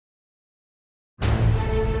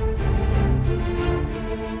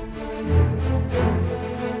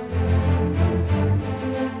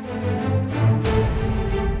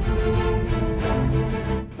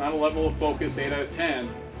level of focus 8 out of 10,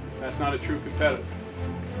 that's not a true competitor.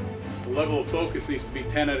 The level of focus needs to be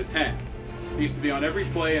 10 out of 10. It needs to be on every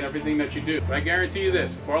play and everything that you do. But I guarantee you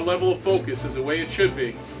this, if our level of focus is the way it should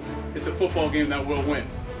be, it's a football game that we'll win.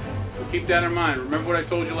 So keep that in mind. Remember what I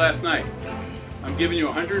told you last night. I'm giving you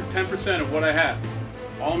 110% of what I have.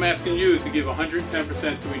 All I'm asking you is to give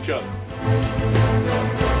 110% to each other.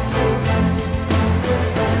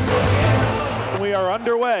 We are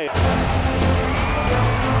underway.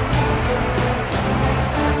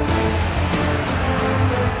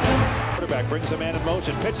 Quarterback brings a man in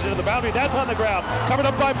motion, pitches into the boundary, that's on the ground. Covered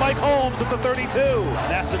up by Mike Holmes at the 32.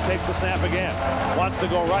 Nassib takes the snap again, wants to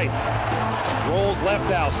go right. Rolls left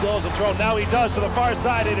now, still hasn't thrown. Now he does to the far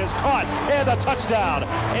side. It is caught and a touchdown.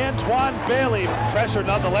 Antoine Bailey, pressure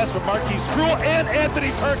nonetheless from Marquise Spruill and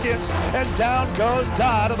Anthony Perkins. And down goes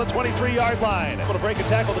Dodd on the 23-yard line. Able to break a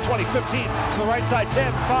tackle to 20, 15 to the right side,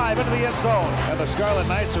 10, 5 into the end zone. And the Scarlet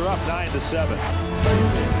Knights are up 9-7.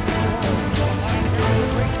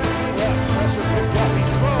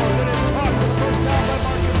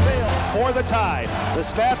 For the tie. The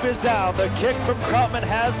snap is down. The kick from Krautman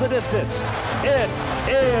has the distance. It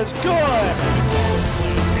is good.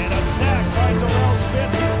 And a sack by Darrell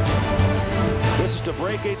Smith. This is to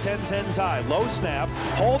break a 10-10 tie. Low snap.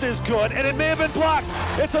 Hold is good, and it may have been blocked.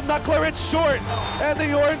 It's a knuckler. It's short. And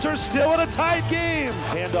the Orange are still in a tied game.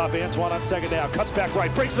 Handoff Antoine on second down. Cuts back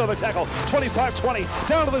right. Breaks another tackle. 25-20.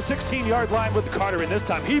 Down to the 16-yard line with Carter. And this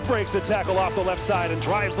time he breaks a tackle off the left side and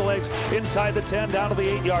drives the legs inside the 10 down to the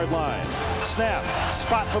 8-yard line. Snap.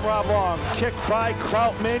 Spot from Rob Long. Kick by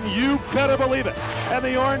Krautman. You better believe it. And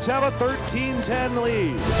the Orange have a 13-10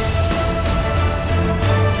 lead.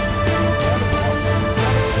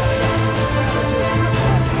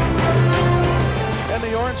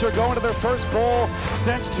 The Orange are going to their first bowl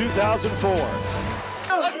since 2004.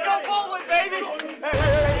 Let's go bowling, baby!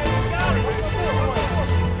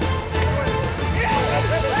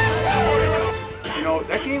 You know,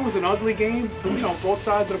 that game was an ugly game. You know, both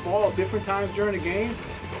sides of the ball at different times during the game.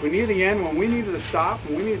 But near the end, when we needed to stop,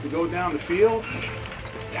 when we needed to go down the field,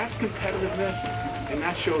 that's competitiveness, and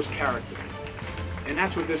that shows character. And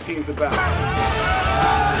that's what this team's about.